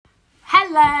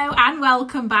Hello and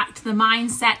welcome back to the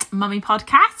Mindset Mummy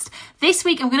podcast. This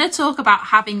week I'm going to talk about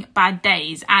having bad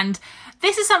days, and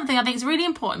this is something I think is really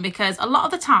important because a lot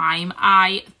of the time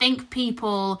I think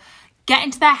people get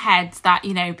into their heads that,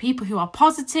 people who are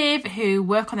positive, who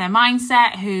work on their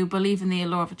mindset, who believe in the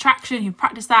law of attraction, who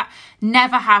practice that,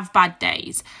 never have bad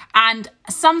days. And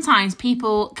sometimes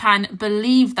people can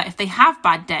believe that if they have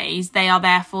bad days, they are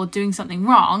therefore doing something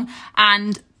wrong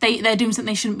and they're doing something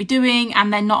they shouldn't be doing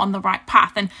and they're not on the right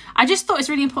path. And I just thought it's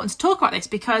really important to talk about this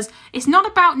because it's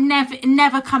not about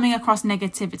never coming across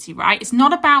negativity, right? It's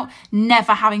not about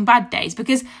never having bad days,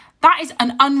 because that is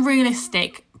an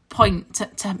unrealistic point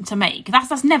to make.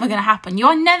 That's never going to happen. You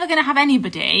are never going to have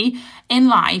anybody in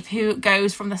life who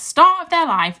goes from the start of their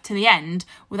life to the end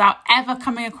without ever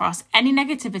coming across any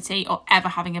negativity or ever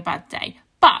having a bad day.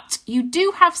 But you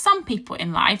do have some people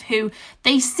in life who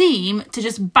they seem to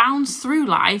just bounce through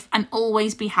life and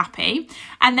always be happy.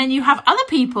 And then you have other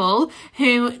people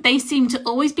who they seem to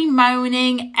always be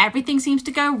moaning, everything seems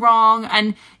to go wrong,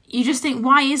 and you just think,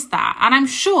 why is that? And I'm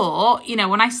sure,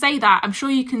 when I say that, I'm sure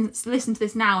you can listen to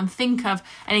this now and think of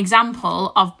an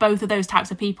example of both of those types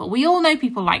of people. We all know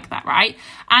people like that, right?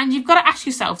 And you've got to ask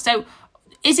yourself, so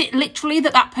is it literally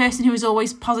that person who is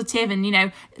always positive and,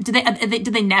 do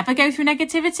they never go through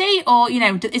negativity? Or,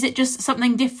 is it just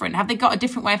something different? Have they got a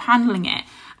different way of handling it?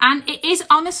 And it is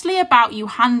honestly about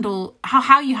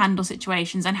how you handle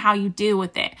situations and how you deal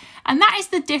with it. And that is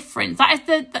the difference. That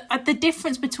is the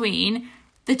difference between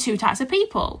the two types of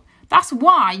people. That's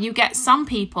why you get some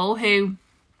people who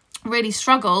really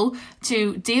struggle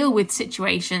to deal with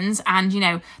situations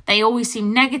and they always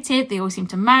seem negative, they always seem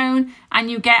to moan, and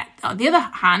you get, on the other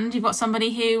hand, you've got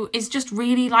somebody who is just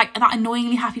really like that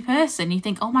annoyingly happy person. You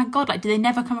think, oh my god, do they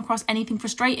never come across anything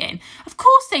frustrating? Of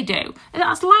course they do.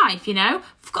 That's life,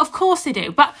 of course they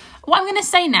do. But what I'm going to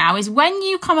say now is, when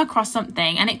you come across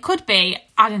something, and it could be,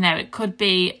 it could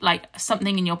be like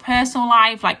something in your personal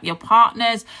life, like your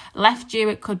partner's left you,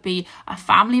 it could be a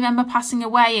family member passing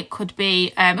away, it could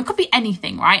be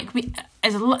anything, right? It could be,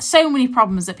 there's so many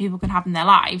problems that people can have in their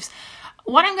lives.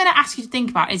 What I'm going to ask you to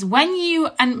think about is when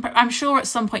and I'm sure at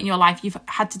some point in your life you've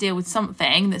had to deal with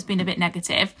something that's been a bit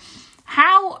negative.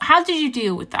 How did you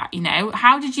deal with that?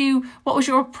 What was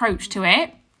your approach to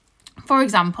it? For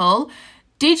example,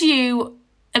 did you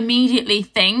immediately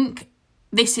think,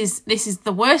 this is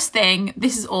the worst thing,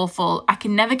 this is awful, I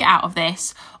can never get out of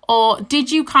this? Or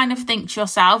did you kind of think to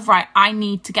yourself, right, I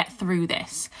need to get through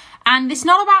this? And it's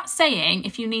not about saying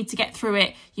if you need to get through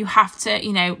it, you have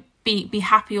to, be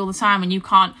happy all the time and you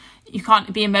can't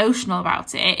be emotional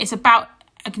about it. It's about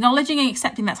acknowledging and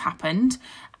accepting that's happened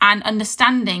and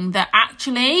understanding that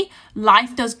actually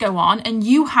life does go on and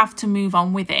you have to move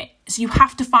on with it. So you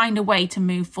have to find a way to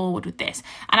move forward with this.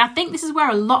 And I think this is where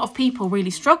a lot of people really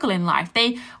struggle in life.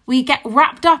 We get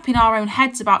wrapped up in our own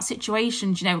heads about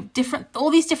situations,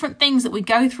 all these different things that we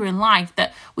go through in life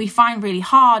that we find really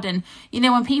hard. And,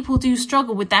 when people do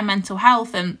struggle with their mental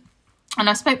health, and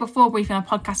I spoke before briefly on a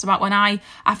podcast about when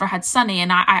after I had Sunny,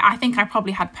 and I think I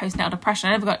probably had postnatal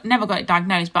depression. I never got it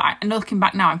diagnosed, but looking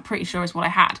back now, I'm pretty sure it's what I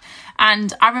had.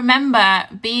 And I remember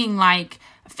being like,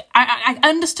 I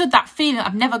understood that feeling that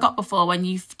I've never got before, when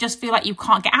you just feel like you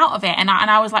can't get out of it. And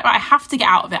I was like, right, I have to get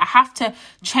out of it. I have to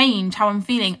change how I'm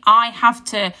feeling. I have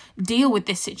to deal with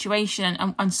this situation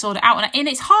and sort it out. And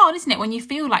it's hard, isn't it, when you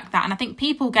feel like that? And I think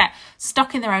people get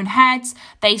stuck in their own heads.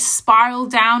 They spiral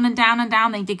down and down and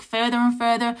down. They dig further and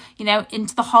further,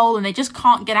 into the hole, and they just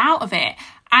can't get out of it.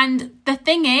 And the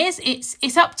thing is,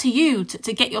 it's up to you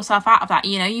to get yourself out of that.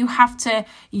 You have to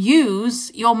use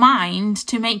your mind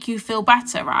to make you feel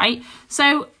better, right?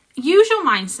 So use your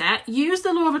mindset, use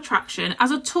the law of attraction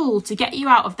as a tool to get you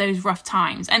out of those rough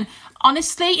times. And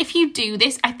honestly, if you do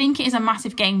this, I think it is a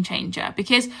massive game changer,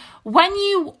 because when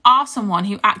you are someone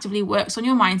who actively works on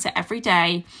your mindset every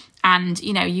day, and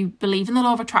you believe in the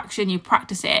law of attraction, you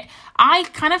practice it, I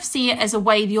kind of see it as a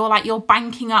way that you're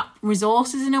banking up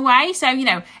resources in a way. So in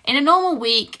a normal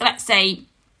week, let's say,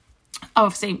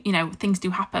 obviously things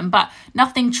do happen, but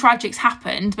nothing tragic's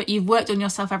happened, but you've worked on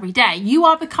yourself every day, you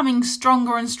are becoming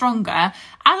stronger and stronger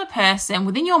as a person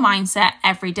within your mindset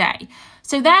every day.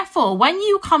 So therefore, when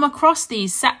you come across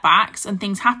these setbacks and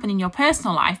things happen in your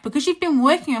personal life, because you've been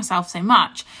working yourself so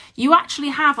much, you actually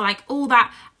have all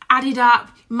that added up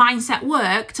mindset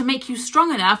work to make you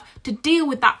strong enough to deal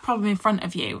with that problem in front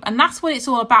of you. And that's what it's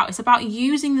all about. It's about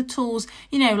using the tools,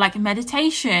 like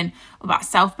meditation, about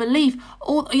self-belief,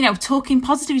 or, talking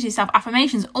positivity,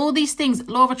 self-affirmations, all these things,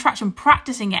 law of attraction,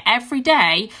 practicing it every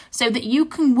day so that you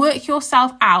can work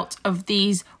yourself out of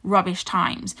these rubbish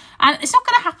times. And it's not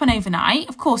going to happen overnight.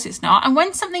 Of course it's not. And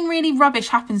when something really rubbish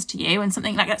happens to you, and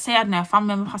something like, let's say, I don't know, a family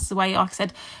member passes away, like I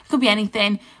said, it could be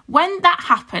anything. When that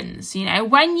happens,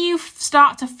 when you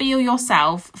start to feel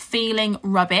yourself feeling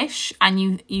rubbish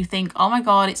and you think, oh my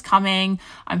God, it's coming,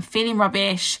 I'm feeling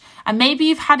rubbish. And maybe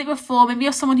you've had it before. Maybe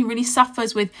you're someone who really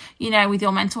suffers with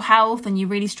your mental health, and you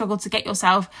really struggle to get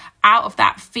yourself out of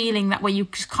that feeling that where you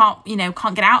just can't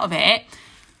get out of it.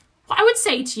 What I would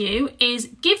say to you is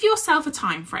give yourself a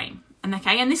time frame.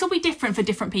 And this will be different for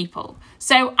different people.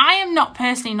 So I am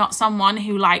not someone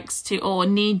who likes to or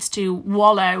needs to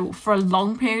wallow for a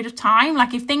long period of time.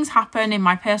 Like, if things happen in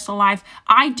my personal life,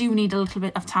 I do need a little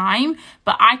bit of time,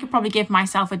 but I could probably give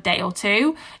myself a day or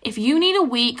two. If you need a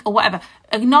week or whatever,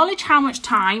 acknowledge how much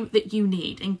time that you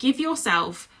need and give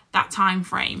yourself that time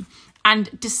frame,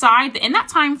 and decide that in that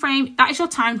time frame, that is your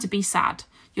time to be sad.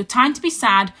 Your time to be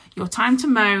sad, your time to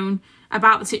moan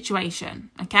about the situation.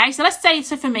 Okay, so let's say,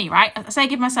 for me, right, I say I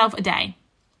give myself a day.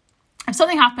 If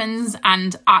something happens,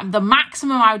 and the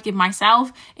maximum I would give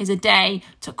myself is a day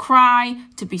to cry,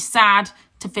 to be sad,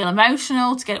 to feel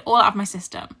emotional, to get it all out of my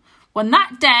system. When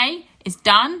that day is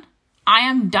done, I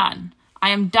am done. I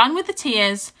am done with the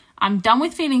tears. I'm done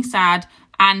with feeling sad.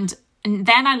 And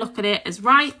then I look at it as,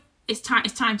 right, it's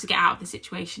time to get out of the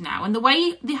situation now. And the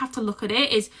way you have to look at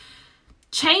it is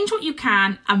change what you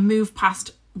can and move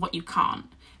past what you can't.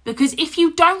 Because if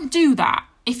you don't do that,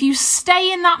 if you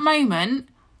stay in that moment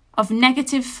of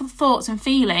negative thoughts and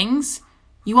feelings,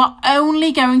 you are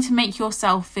only going to make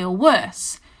yourself feel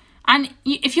worse. And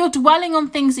if you're dwelling on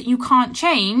things that you can't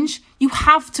change, you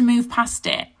have to move past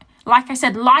it. Like I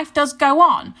said, life does go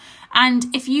on.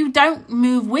 And if you don't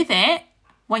move with it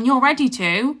when you're ready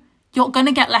to, you're going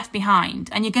to get left behind,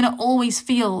 and you're going to always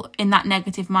feel in that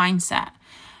negative mindset.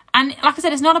 And like I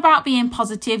said, it's not about being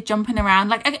positive, jumping around.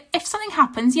 Like, if something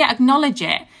happens, acknowledge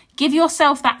it. Give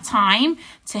yourself that time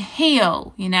to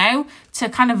heal, to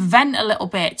kind of vent a little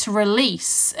bit, to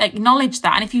release, acknowledge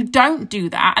that. And if you don't do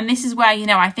that, and this is where,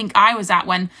 I think I was at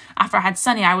after I had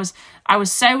Sunny, I was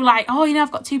so like, oh,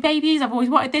 I've got 2 babies. I've always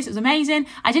wanted this. It was amazing.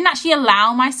 I didn't actually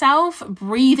allow myself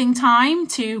breathing time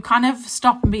to kind of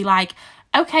stop and be like,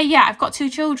 okay, yeah, I've got 2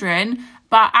 children,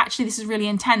 but actually this is really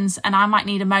intense and I might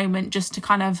need a moment just to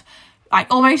kind of like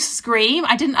almost scream.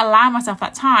 I didn't allow myself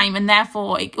that time, and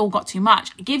therefore it all got too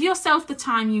much. Give yourself the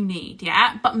time you need,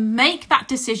 but make that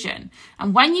decision.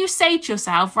 And when you say to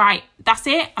yourself, right, that's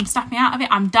it, I'm snapping out of it,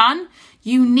 I'm done,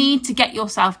 you need to get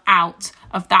yourself out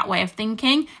of that way of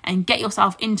thinking and get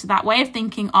yourself into that way of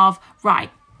thinking of, right,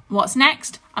 what's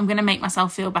next? I'm going to make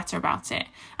myself feel better about it.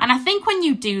 And I think when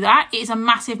you do that, it is a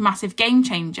massive, massive game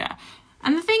changer.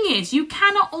 And the thing is, you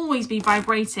cannot always be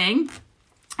vibrating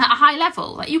at a high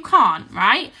level. Like, you can't,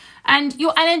 right? And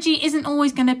your energy isn't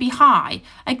always going to be high.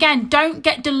 Again, don't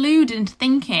get deluded into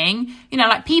thinking,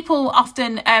 like people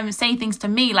often say things to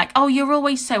me like, oh, you're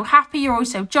always so happy, you're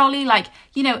always so jolly. Like,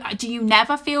 do you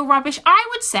never feel rubbish? I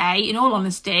would say, in all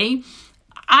honesty,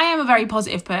 I am a very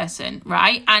positive person,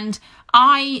 right? And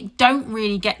I don't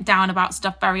really get down about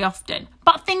stuff very often,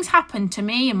 but things happen to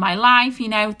me in my life,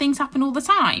 things happen all the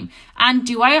time. And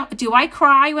do I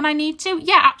cry when I need to?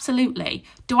 Yeah, absolutely.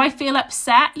 Do I feel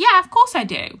upset? Yeah, of course I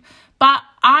do. But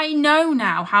I know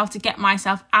now how to get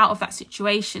myself out of that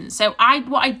situation. So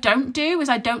what I don't do is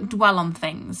I don't dwell on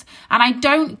things, and I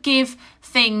don't give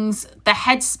things the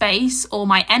headspace or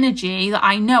my energy that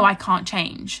I know I can't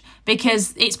change,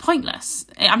 because it's pointless.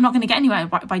 I'm not going to get anywhere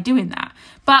by doing that.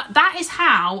 But that is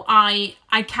how I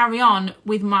carry on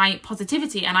with my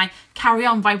positivity, and I carry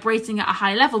on vibrating at a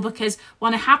high level, because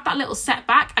when I have that little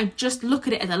setback, I just look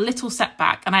at it as a little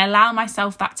setback and I allow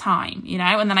myself that time,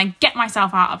 and then I get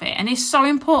myself out of it. And it's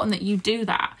so important that you do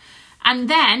that. And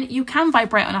then you can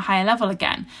vibrate on a higher level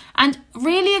again, and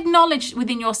really acknowledge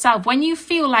within yourself when you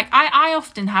feel like I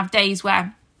often have days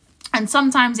where, and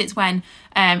sometimes it's when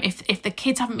if the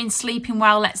kids haven't been sleeping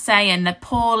well, let's say, and they're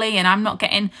poorly and I'm not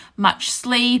getting much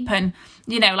sleep, and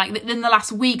like in the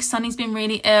last week, Sunny's been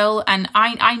really ill, and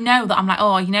I know that I'm like,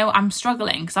 oh, I'm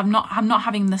struggling because I'm not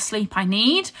having the sleep I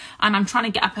need, and I'm trying to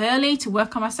get up early to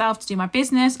work on myself, to do my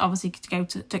business, obviously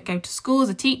to go to school as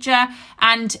a teacher,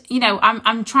 and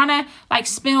I'm trying to like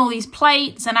spin all these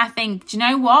plates, and I think, do you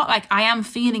know what? Like, I am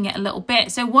feeling it a little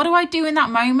bit. So what do I do in that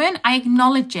moment? I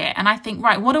acknowledge it, and I think,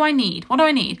 right, what do I need?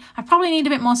 I probably need need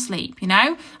a bit more sleep, you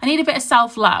know? I need a bit of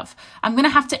self-love. I'm going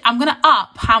to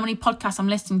up how many podcasts I'm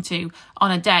listening to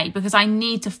on a day because I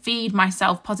need to feed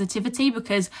myself positivity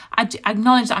because I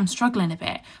acknowledge that I'm struggling a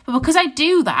bit. But because I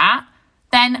do that,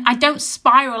 then I don't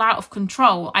spiral out of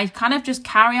control. I kind of just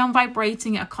carry on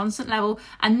vibrating at a constant level,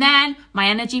 and then my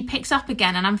energy picks up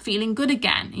again and I'm feeling good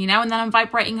again, you know, and then I'm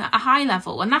vibrating at a high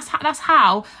level. And that's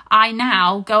how I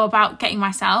now go about getting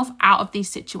myself out of these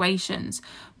situations.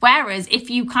 Whereas if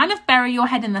you kind of bury your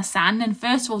head in the sand and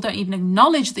first of all don't even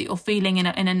acknowledge that you're feeling in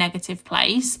a negative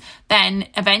place, then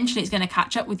eventually it's going to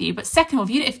catch up with you. But second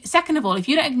of all, if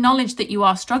you don't acknowledge that you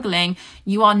are struggling,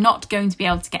 you are not going to be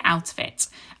able to get out of it.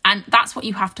 And that's what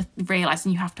you have to realise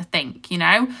and you have to think, you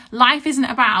know. Life isn't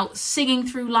about singing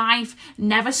through life,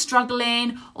 never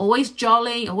struggling, always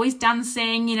jolly, always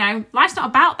dancing, you know. Life's not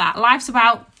about that. Life's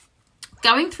about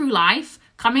going through life,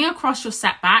 coming across your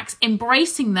setbacks,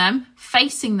 embracing them,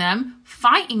 facing them,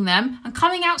 fighting them, and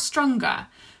coming out stronger.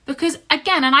 Because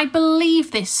again, and I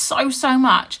believe this so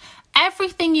much,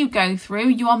 everything you go through,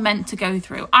 you are meant to go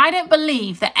through. I don't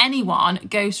believe that anyone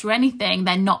goes through anything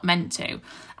they're not meant to.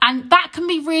 And that can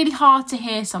be really hard to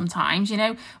hear sometimes, you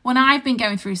know, when I've been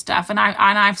going through stuff and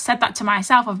I've said that to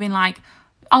myself, I've been like,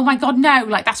 oh my God, no,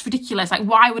 like that's ridiculous. Like,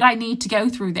 why would I need to go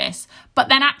through this? But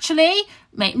then actually,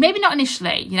 maybe not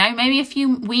initially, you know, maybe a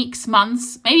few weeks,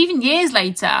 months, maybe even years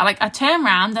later, like I turn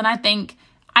around and I think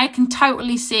I can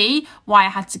totally see why I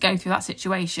had to go through that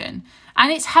situation.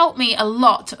 And it's helped me a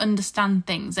lot to understand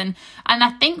things. And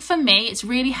I think for me, it's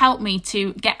really helped me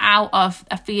to get out of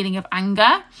a feeling of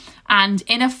anger and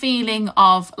in a feeling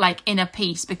of like inner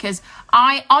peace, because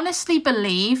I honestly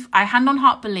believe, I hand on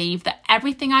heart believe that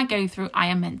everything I go through, I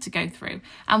am meant to go through.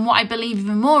 And what I believe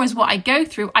even more is what I go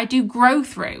through, I do grow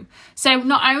through. So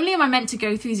not only am I meant to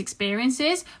go through these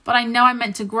experiences, but I know I'm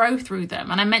meant to grow through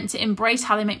them and I'm meant to embrace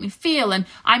how they make me feel. And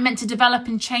I'm meant to develop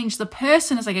and change the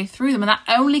person as I go through them. And that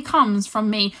only comes from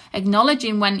me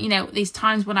acknowledging when, you know, these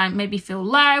times when I maybe feel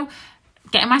low,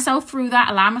 getting myself through that,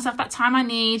 allowing myself that time I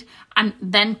need, and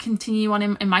then continue on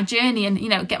in my journey and, you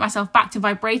know, get myself back to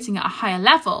vibrating at a higher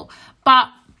level. But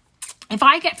if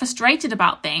I get frustrated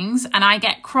about things and I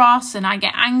get cross and I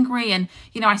get angry and,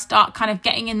 you know, I start kind of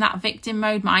getting in that victim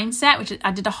mode mindset, which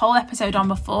I did a whole episode on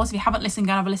before. So if you haven't listened,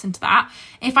 go and have a listen to that.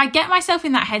 If I get myself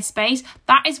in that headspace,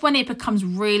 that is when it becomes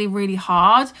really, really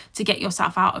hard to get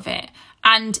yourself out of it.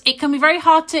 And it can be very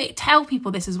hard to tell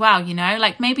people this as well, you know,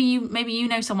 like maybe you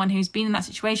know someone who's been in that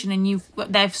situation and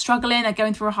they're struggling, they're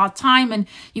going through a hard time, and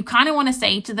you kind of want to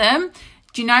say to them,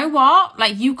 do you know what?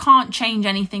 Like, you can't change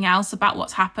anything else about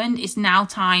what's happened. It's now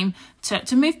time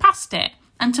to move past it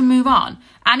and to move on.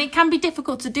 And it can be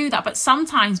difficult to do that, but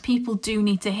sometimes people do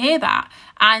need to hear that.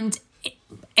 And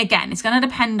again, it's going to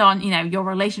depend on, you know, your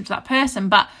relationship to that person,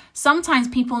 but sometimes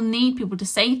people need people to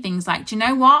say things like, do you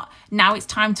know what? Now it's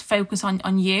time to focus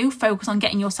on you, focus on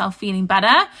getting yourself feeling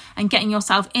better and getting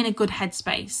yourself in a good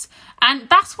headspace. And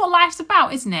that's what life's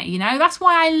about, isn't it? You know, that's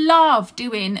why I love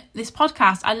doing this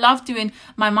podcast. I love doing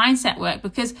my mindset work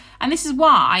because, and this is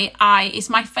why it's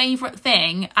my favorite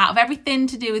thing out of everything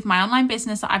to do with my online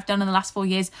business that I've done in the last 4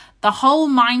 years. The whole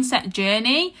mindset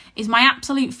journey is my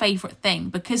absolute favorite thing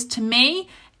because to me,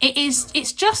 it's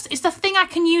the thing I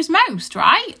can use most,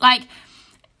 right? Like,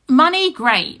 money,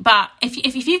 great, but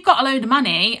if you've got a load of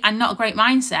money and not a great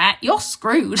mindset, you're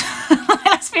screwed.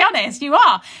 Let's be honest, you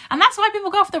are. And that's why people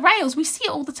go off the rails. We see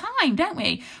it all the time, don't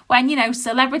we? When, you know,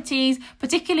 celebrities,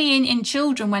 particularly in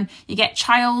children, when you get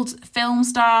child film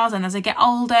stars and as they get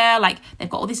older, like they've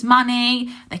got all this money,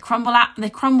 they spiral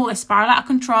out of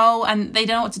control and they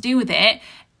don't know what to do with it.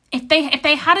 If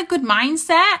they had a good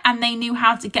mindset and they knew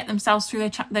how to get themselves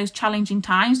through those challenging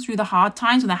times, through the hard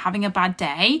times when they're having a bad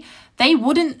day, they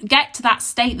wouldn't get to that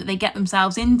state that they get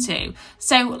themselves into.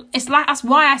 So that's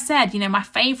why I said, you know, my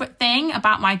favorite thing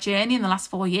about my journey in the last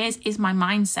 4 years is my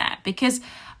mindset, because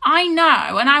I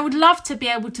know, and I would love to be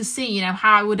able to see, you know,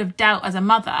 how I would have dealt as a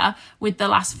mother with the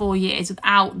last 4 years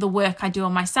without the work I do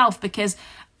on myself, because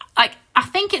like, I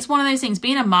think it's one of those things,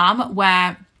 being a mum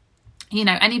where, you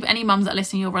know, any mums that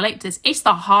listen, you'll relate to this. It's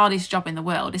the hardest job in the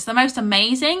world. It's the most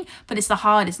amazing, but it's the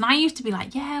hardest. And I used to be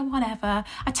like, yeah, whatever.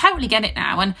 I totally get it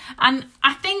now. And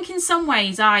I think in some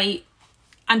ways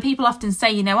and people often say,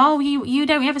 you know, oh, you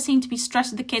don't ever seem to be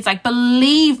stressed with the kids. Like,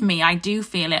 believe me, I do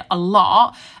feel it a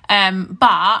lot.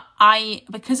 But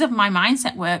because of my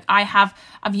mindset work, I've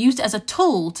used it as a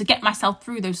tool to get myself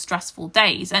through those stressful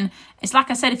days. And it's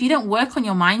like I said, if you don't work on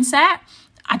your mindset,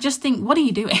 I just think, what are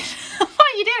you doing? What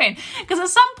are you doing? Because at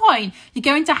some point, you're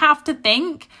going to have to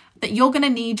think, that you're going to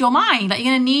need your mind. Like,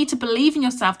 you're going to need to believe in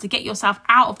yourself to get yourself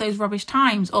out of those rubbish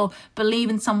times, or believe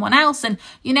in someone else. And,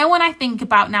 you know, when I think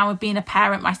about now of being a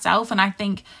parent myself, and I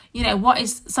think, you know, what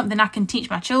is something I can teach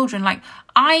my children? Like,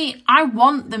 I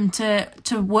want them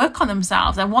to work on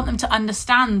themselves. I want them to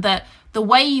understand that the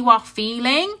way you are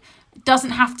feeling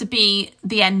doesn't have to be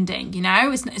the ending, you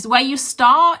know? It's where you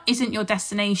start isn't your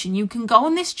destination. You can go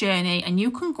on this journey, and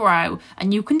you can grow,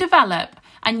 and you can develop,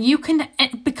 and you can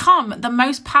become the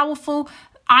most powerful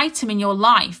item in your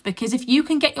life. Because if you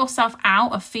can get yourself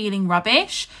out of feeling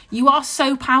rubbish, you are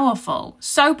so powerful,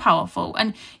 so powerful.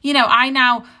 And, you know,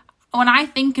 when I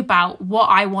think about what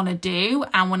I want to do,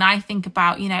 and when I think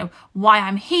about, you know, why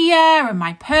I'm here and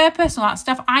my purpose and all that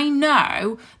stuff, I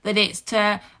know that it's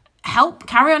to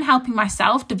carry on helping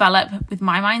myself develop with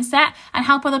my mindset, and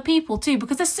help other people too,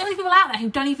 because there's so many people out there who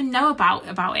don't even know about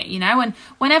it, you know. And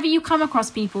whenever you come across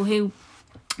people who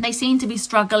they seem to be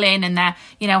struggling, and they're,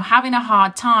 you know, having a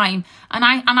hard time, and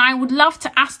I would love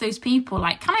to ask those people,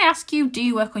 like, can I ask you, do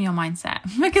you work on your mindset?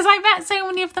 Because I bet so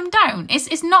many of them don't.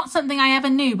 It's not something I ever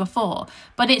knew before,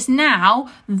 but it's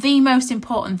now the most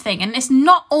important thing. And it's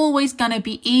not always going to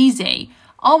be easy.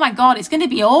 Oh my God, it's going to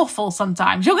be awful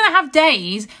sometimes. You're going to have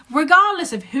days,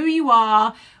 regardless of who you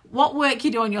are, what work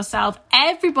you do on yourself.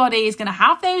 Everybody is going to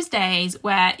have those days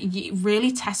where it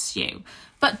really tests you.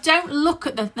 But don't look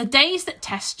at the days that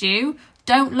test you.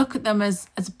 Don't look at them as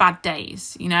bad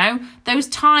days, you know. Those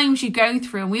times you go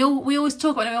through, and we always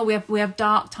talk about, we have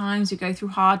dark times, we go through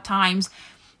hard times.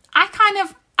 I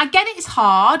get it, it's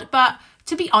hard, but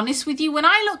to be honest with you, when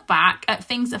I look back at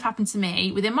things that have happened to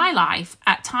me within my life,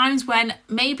 at times when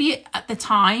maybe at the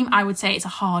time I would say it's a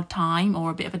hard time or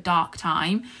a bit of a dark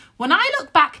time, when I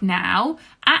look back now,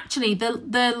 actually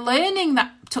the learning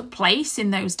that took place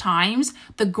in those times,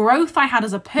 the growth I had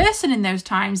as a person in those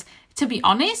times, to be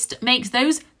honest, makes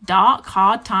those dark,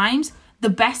 hard times the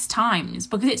best times,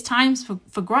 because it's times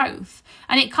for growth.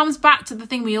 And it comes back to the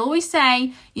thing we always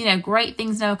say, you know, great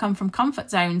things never come from comfort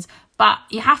zones. But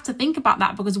you have to think about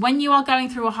that, because when you are going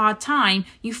through a hard time,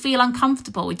 you feel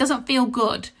uncomfortable. It doesn't feel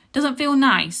good. It doesn't feel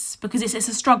nice, because it's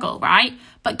a struggle, right?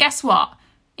 But guess what?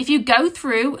 If you go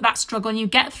through that struggle and you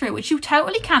get through it, which you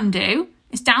totally can do,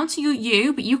 it's down to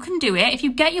you, but you can do it. If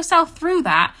you get yourself through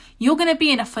that, you're going to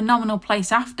be in a phenomenal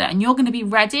place after, and you're going to be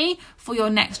ready for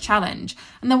your next challenge.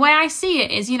 And the way I see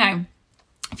it is, you know,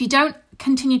 if you don't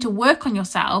continue to work on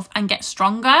yourself and get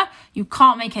stronger, you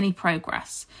can't make any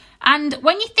progress. And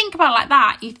when you think about it like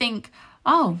that, you think,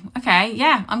 oh, okay,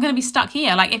 yeah, I'm going to be stuck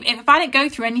here. Like, if I don't go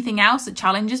through anything else that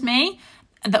challenges me,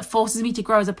 that forces me to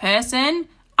grow as a person,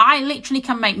 I literally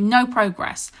can make no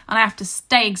progress, and I have to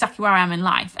stay exactly where I am in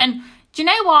life. And do you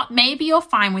know what? Maybe you're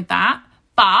fine with that.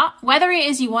 But whether it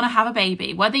is you want to have a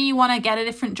baby, whether you want to get a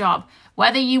different job,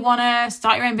 whether you want to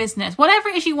start your own business, whatever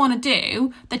it is you want to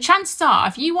do, the chances are,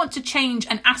 if you want to change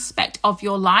an aspect of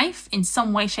your life in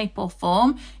some way, shape or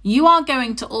form, you are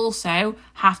going to also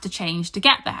have to change to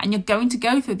get there. And you're going to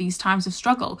go through these times of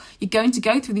struggle. You're going to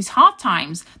go through these hard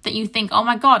times that you think, oh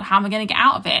my God, how am I going to get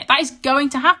out of it? That is going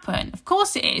to happen. Of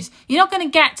course it is. You're not going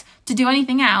to get to do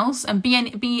anything else and be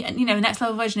you know, the next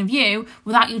level version of you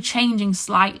without you changing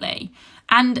slightly.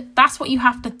 And that's what you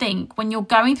have to think. When you're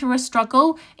going through a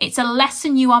struggle, it's a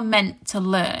lesson you are meant to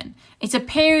learn. It's a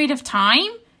period of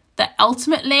time that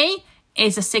ultimately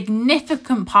is a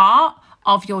significant part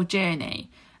of your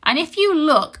journey. And if you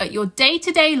look at your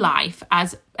day-to-day life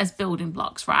as building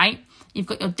blocks, right? You've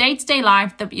got your day-to-day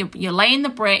life, that you're laying the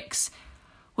bricks.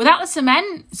 Without the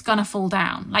cement, it's going to fall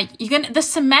down. Like, the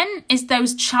cement is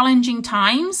those challenging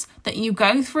times that you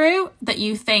go through that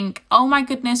you think, oh my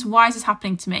goodness, why is this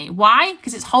happening to me? Why?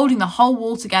 Because it's holding the whole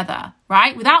wall together,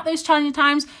 right? Without those challenging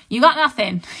times, you got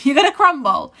nothing. You're going to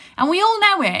crumble. And we all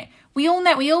know it. We all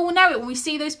know it when we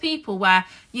see those people where,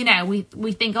 you know,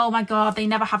 we think, oh my God, they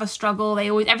never have a struggle.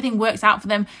 Everything works out for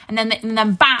them. And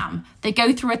then bam, they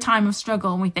go through a time of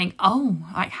struggle, and we think, oh,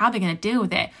 like, how are they going to deal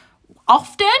with it?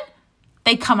 Often,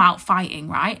 they come out fighting,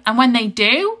 right? And when they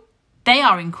do, they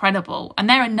are incredible, and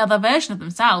they're another version of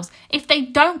themselves. If they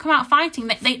don't come out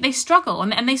fighting, they struggle,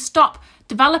 and they stop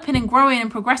developing and growing and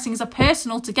progressing as a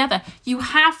person altogether. You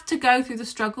have to go through the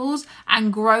struggles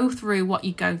and grow through what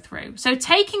you go through. So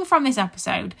taking from this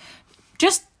episode,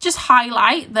 just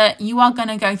highlight that you are going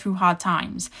to go through hard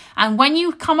times. And when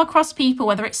you come across people,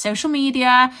 whether it's social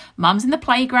media, mums in the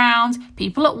playground,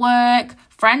 people at work,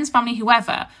 friends, family,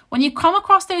 whoever, when you come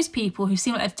across those people who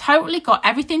seem like they've totally got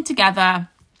everything together,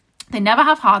 they never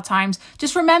have hard times,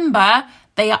 just remember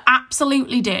they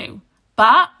absolutely do.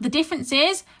 But the difference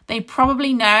is they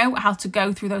probably know how to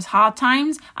go through those hard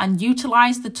times and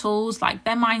utilize the tools like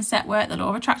their mindset work, the law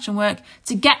of attraction work,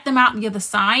 to get them out the other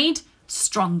side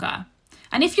stronger.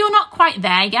 And if you're not quite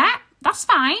there yet, that's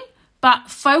fine. But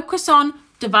focus on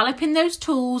developing those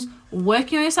tools,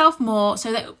 working on yourself more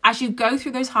so that as you go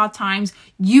through those hard times,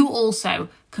 you also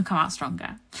can come out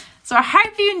stronger. So I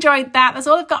hope you enjoyed that. That's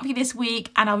all I've got for you this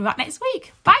week, and I'll be back next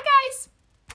week. Bye, guys.